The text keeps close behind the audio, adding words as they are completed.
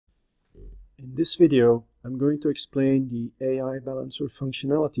In this video, I'm going to explain the AI balancer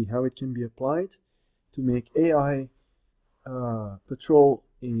functionality, how it can be applied to make AI patrol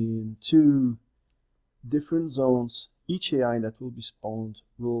in two different zones. Each AI that will be spawned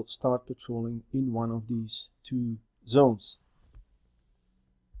will start patrolling in one of these two zones.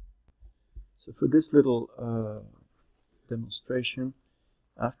 So for this little demonstration,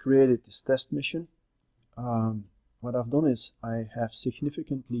 I've created this test mission. What I've done is I have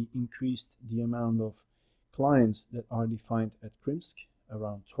significantly increased the amount of clients that are defined at Krimsk.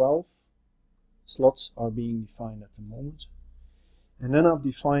 Around 12 slots are being defined at the moment. And then I've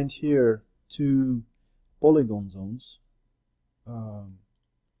defined here two polygon zones.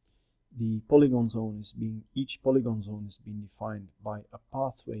 The polygon zone is being, each polygon zone is being defined by a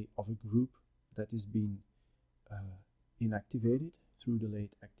pathway of a group that is being inactivated through the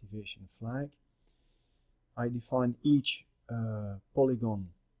late activation flag. I define each polygon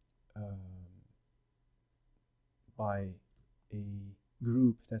by a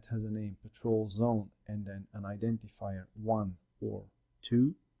group that has a name patrol zone and then an identifier 1 or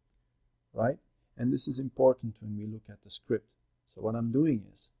 2, right? And this is important when we look at the script. So what I'm doing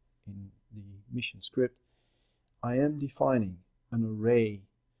is, in the mission script, I am defining an array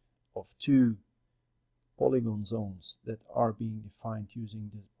of two polygon zones that are being defined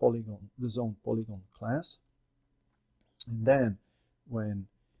using the zone polygon class. And then when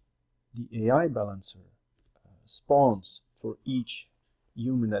the AI balancer spawns for each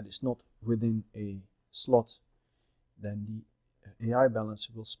human that is not within a slot, then the AI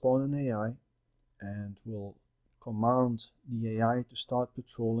balancer will spawn an AI and will command the AI to start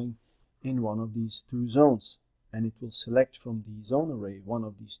patrolling in one of these two zones. And it will select from the zone array one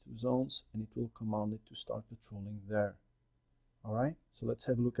of these two zones, and it will command it to start patrolling there. Alright, so let's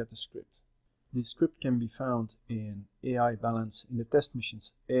have a look at the script. The script can be found in AI balance, in the test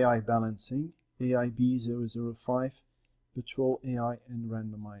missions AI balancing, AIB-005, patrol AI, and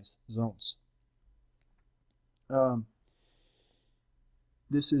randomize zones.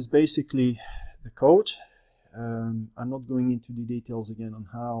 This is basically the code. I'm not going into the details again on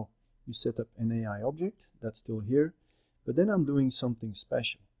how you set up an AI object, that's still here, but then I'm doing something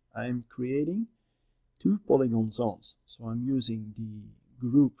special. I am creating two polygon zones. So I'm using the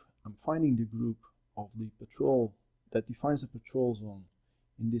group, I'm finding the group of the patrol that defines a patrol zone,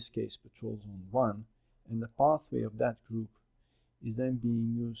 in this case patrol zone 1, and the pathway of that group is then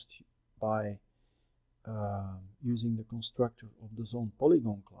being used by using the constructor of the zone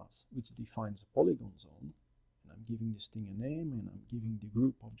polygon class, which defines a polygon zone. And I'm giving this thing a name, and I'm giving the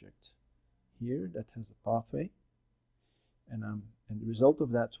group object here that has a pathway, and the result of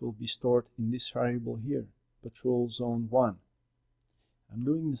that will be stored in this variable here, patrol zone 1. I'm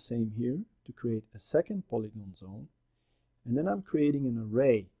doing the same here to create a second polygon zone, and then I'm creating an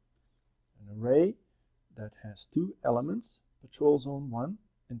array that has two elements, patrol zone 1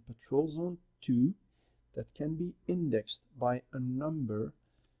 and patrol zone 2, that can be indexed by a number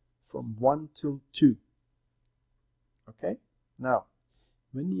from 1 till 2. Okay, now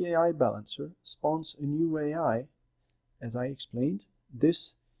when the AI balancer spawns a new AI, as I explained,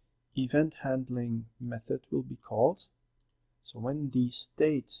 this event handling method will be called. So when the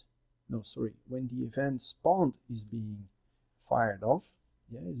when the event spawned is being fired off,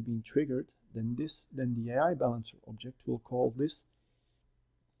 is being triggered, then the AI balancer object will call this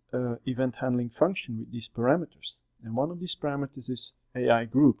event handling function with these parameters. And one of these parameters is AI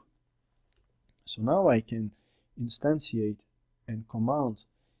group. So now I can instantiate and command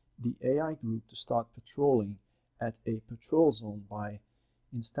the AI group to start patrolling at a patrol zone by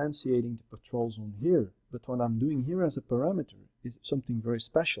instantiating the patrol zone here. But what I'm doing here as a parameter is something very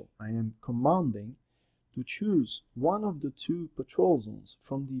special. I am commanding to choose one of the two patrol zones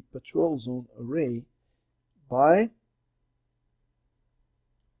from the patrol zone array by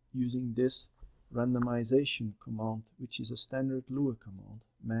using this randomization command, which is a standard Lua command,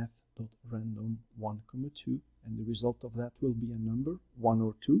 math.random 1, 2, and the result of that will be a number 1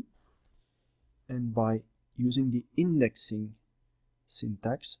 or 2. And by using the indexing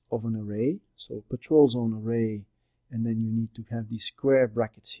syntax of an array, so patrol zone array, and then you need to have these square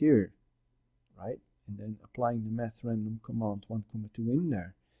brackets here, right? And then applying the math random command 1, 2 in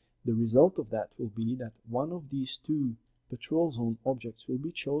there, the result of that will be that one of these two patrol zone objects will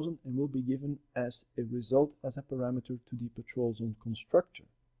be chosen and will be given as a result as a parameter to the patrol zone constructor.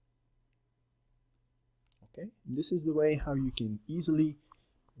 Okay, and this is the way how you can easily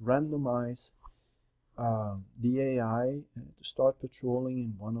randomize the AI to start patrolling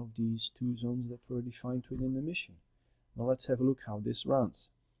in one of these two zones that were defined within the mission. Now let's have a look how this runs.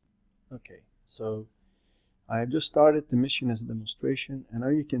 Okay, so I have just started the mission as a demonstration, and now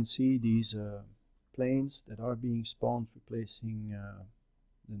you can see these planes that are being spawned, replacing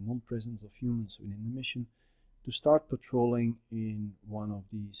the non-presence of humans within the mission, to start patrolling in one of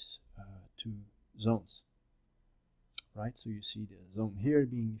these two zones. Right, so you see the zone here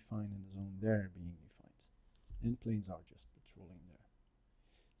being defined and the zone there being defined, and planes are just patrolling there.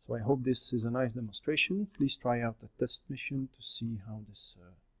 So I hope this is a nice demonstration. Please try out the test mission to see how this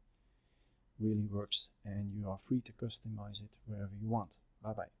really works, and you are free to customize it wherever you want.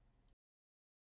 Bye bye.